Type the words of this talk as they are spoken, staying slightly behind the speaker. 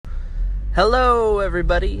Hello,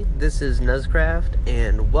 everybody. This is Nuzcraft,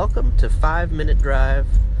 and welcome to 5 Minute Drive,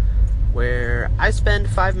 where I spend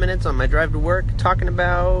 5 minutes on my drive to work talking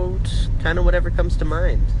about kind of whatever comes to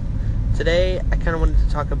mind. Today, I kind of wanted to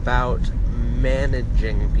talk about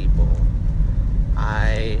managing people.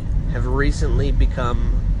 I have recently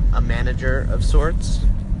become a manager of sorts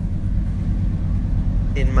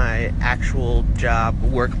in my actual job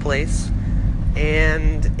workplace.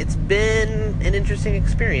 And it's been an interesting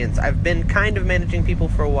experience. I've been kind of managing people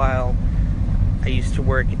for a while. I used to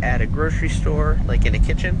work at a grocery store, like in a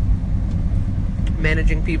kitchen,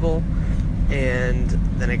 managing people. And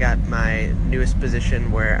then I got my newest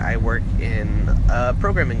position where I work in a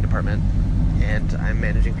programming department, and I'm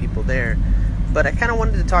managing people there. But I kind of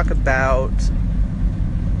wanted to talk about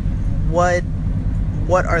what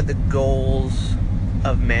are the goals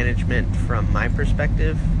of management from my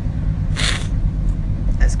perspective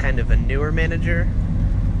as kind of a newer manager,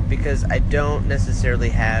 because I don't necessarily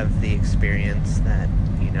have the experience that,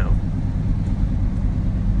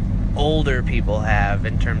 older people have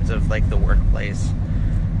in terms of like the workplace.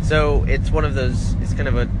 So it's one of those, it's kind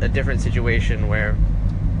of a different situation where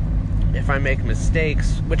if I make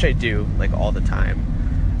mistakes, which I do like all the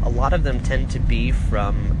time, a lot of them tend to be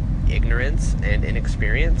from ignorance and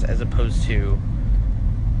inexperience as opposed to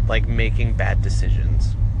like making bad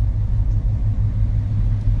decisions.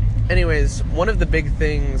 Anyways, one of the big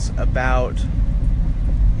things about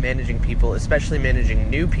managing people, especially managing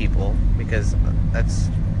new people, because that's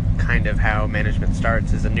kind of how management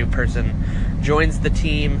starts, is a new person joins the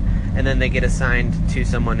team and then they get assigned to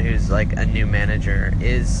someone who's like a new manager,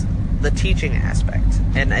 is the teaching aspect.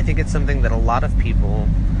 And I think it's something that a lot of people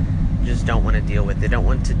just don't want to deal with. They don't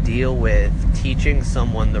want to deal with teaching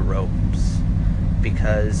someone the ropes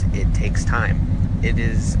because it takes time. It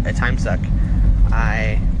is a time suck.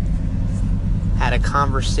 I had a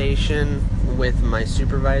conversation with my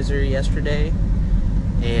supervisor yesterday,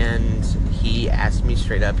 and he asked me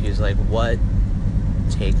straight up, he was like, what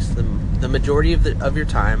takes the majority of your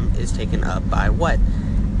time is taken up by what?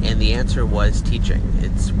 And the answer was teaching.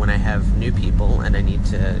 It's when I have new people and I need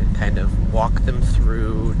to kind of walk them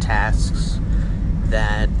through tasks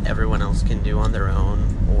that everyone else can do on their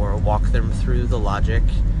own, or walk them through the logic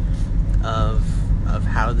of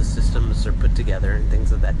how the systems are put together and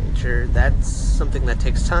things of that nature. That's something that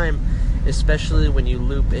takes time, especially when you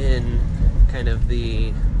loop in kind of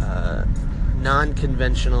the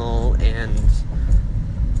non-conventional and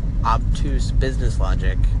obtuse business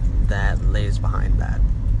logic that lays behind that.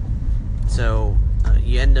 So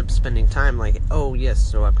you end up spending time like, oh yes,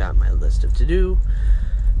 so I've got my list of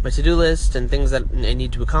my to-do list and things that I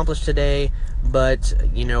need to accomplish today, but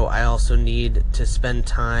I also need to spend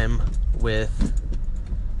time with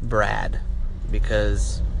Brad,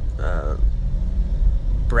 because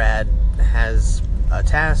Brad has a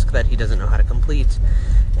task that he doesn't know how to complete,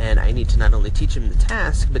 and I need to not only teach him the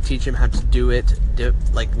task, but teach him how to do it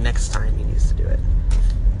like next time he needs to do it.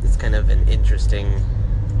 It's kind of an interesting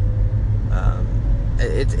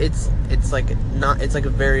it's like a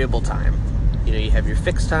variable time. You have your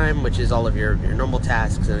fixed time, which is all of your normal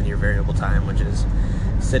tasks, and then your variable time, which is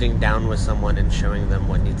sitting down with someone and showing them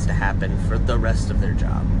what needs to happen for the rest of their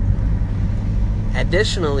job.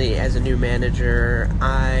 Additionally, as a new manager,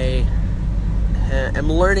 I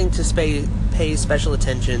am learning to pay special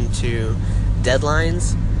attention to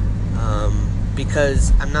deadlines,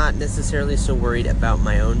 because I'm not necessarily so worried about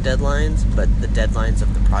my own deadlines, but the deadlines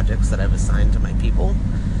of the projects that I've assigned to my people,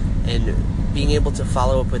 and being able to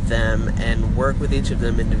follow up with them and work with each of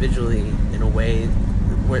them individually in a way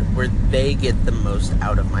where they get the most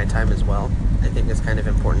out of my time as well, I think is kind of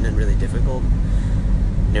important and really difficult.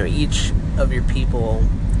 Each of your people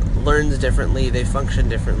learns differently, they function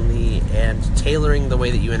differently, and tailoring the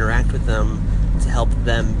way that you interact with them to help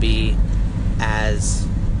them be as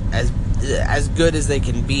good as they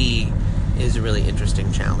can be is a really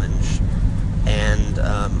interesting challenge. And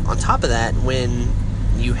on top of that, when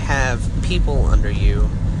you have people under you,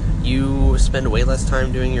 you spend way less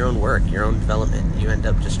time doing your own work, your own development. You end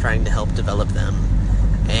up just trying to help develop them,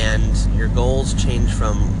 and your goals change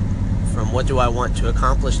from what do I want to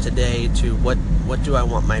accomplish today to what do I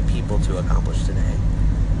want my people to accomplish today,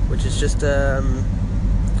 which is just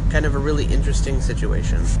kind of a really interesting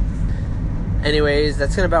situation. Anyways,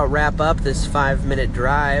 that's going to about wrap up this 5-minute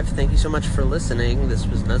drive. Thank you so much for listening. This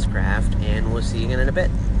was Nuzcraft, and we'll see you again in a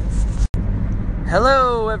bit.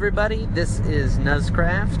 Hello, everybody. This is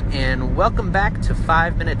Nuzcraft, and welcome back to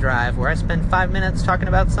 5-Minute Drive, where I spend 5 minutes talking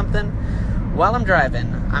about something while I'm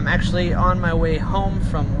driving. I'm actually on my way home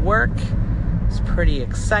from work. It's pretty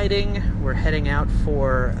exciting. We're heading out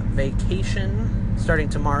for vacation starting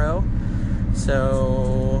tomorrow.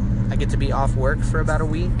 So I get to be off work for about a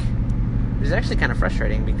week. It was actually kind of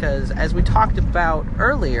frustrating because, as we talked about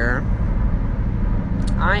earlier,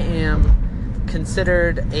 I am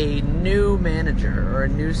considered a new manager or a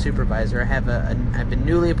new supervisor. I've been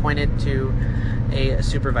newly appointed to a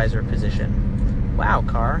supervisor position. Wow,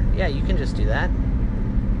 car. Yeah, you can just do that.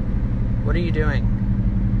 What are you doing?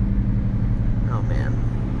 Oh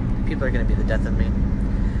man, people are going to be the death of me.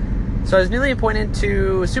 So I was newly appointed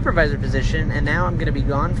to a supervisor position, and now I'm going to be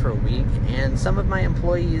gone for a week, and some of my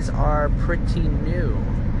employees are pretty new.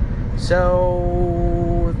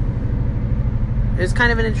 So it's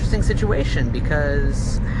kind of an interesting situation,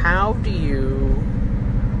 because how do you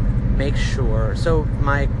make sure... So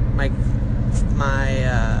my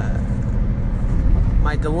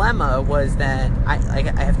dilemma was that I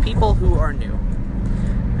have people who are new,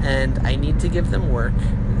 and I need to give them work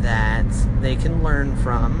that they can learn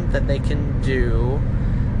from, that they can do,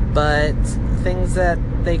 but things that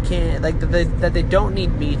they can't, like, that they don't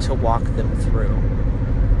need me to walk them through.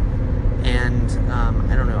 And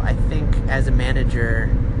I don't know, I think as a manager,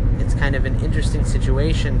 it's kind of an interesting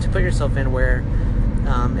situation to put yourself in where,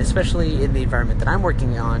 especially in the environment that I'm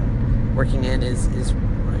working in, is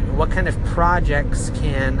what kind of projects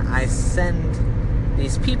can I send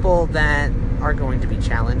these people that are going to be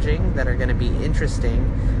challenging, that are going to be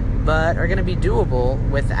interesting, but are going to be doable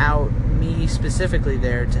without me specifically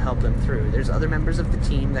there to help them through. There's other members of the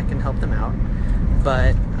team that can help them out,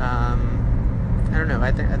 but I don't know,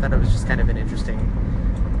 I thought it was just kind of an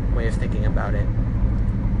interesting way of thinking about it.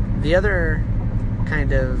 The other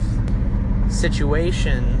kind of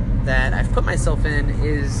situation that I've put myself in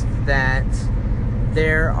is that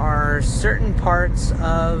there are certain parts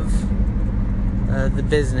of the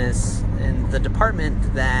business and the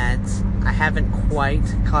department that I haven't quite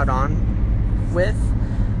caught on with,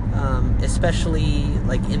 especially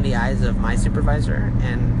like in the eyes of my supervisor.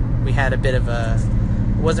 And we had a bit of it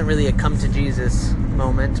wasn't really a come to Jesus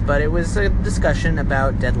moment, but it was a discussion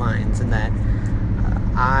about deadlines, and that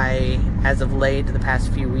I, as of late, the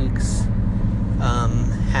past few weeks,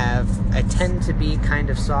 I tend to be kind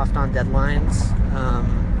of soft on deadlines.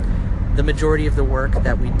 The majority of the work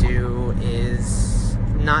that we do is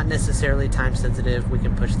not necessarily time sensitive. We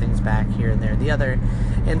can push things back here and there and the other.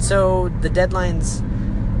 And so the deadlines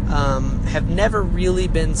have never really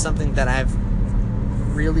been something that I've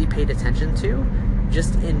really paid attention to.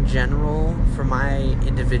 Just in general, for my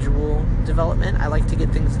individual development, I like to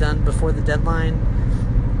get things done before the deadline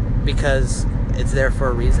because it's there for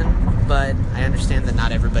a reason. But I understand that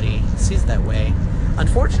not everybody sees that way.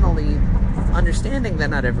 Unfortunately, understanding that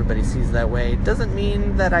not everybody sees that way doesn't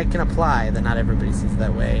mean that I can apply that not everybody sees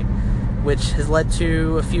that way, which has led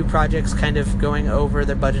to a few projects kind of going over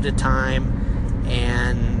their budgeted time,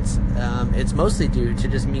 and it's mostly due to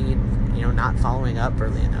just me, not following up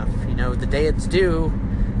early enough. The day it's due,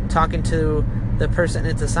 talking to the person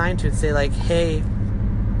it's assigned to and say, like, hey,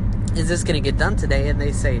 is this going to get done today? And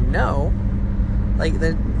they say no. Like,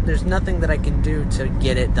 there's nothing that I can do to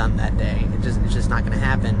get it done that day. It's just not going to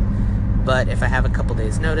happen. But if I have a couple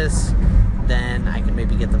days notice, then I can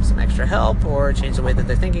maybe get them some extra help or change the way that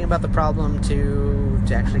they're thinking about the problem to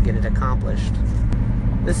actually get it accomplished.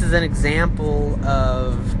 This is an example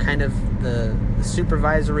of kind of the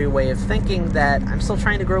supervisory way of thinking that I'm still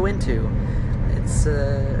trying to grow into. It's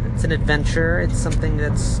an adventure. It's something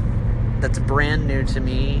that's brand new to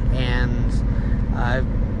me, and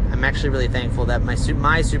I'm actually really thankful that my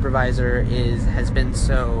supervisor has been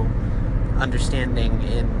so understanding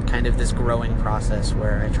in kind of this growing process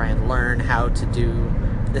where I try and learn how to do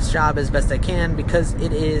this job as best I can, because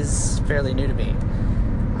it is fairly new to me.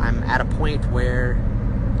 I'm at a point where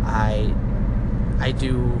I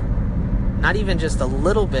do not even just a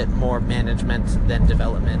little bit more management than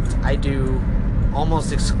development. I do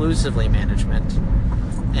almost exclusively management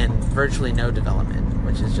and virtually no development,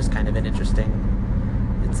 which is just kind of an interesting...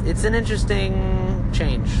 It's an interesting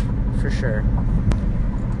change, for sure.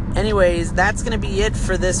 Anyways, that's going to be it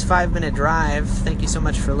for this 5-minute drive. Thank you so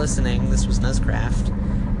much for listening. This was Nuzcraft,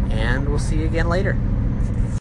 and we'll see you again later.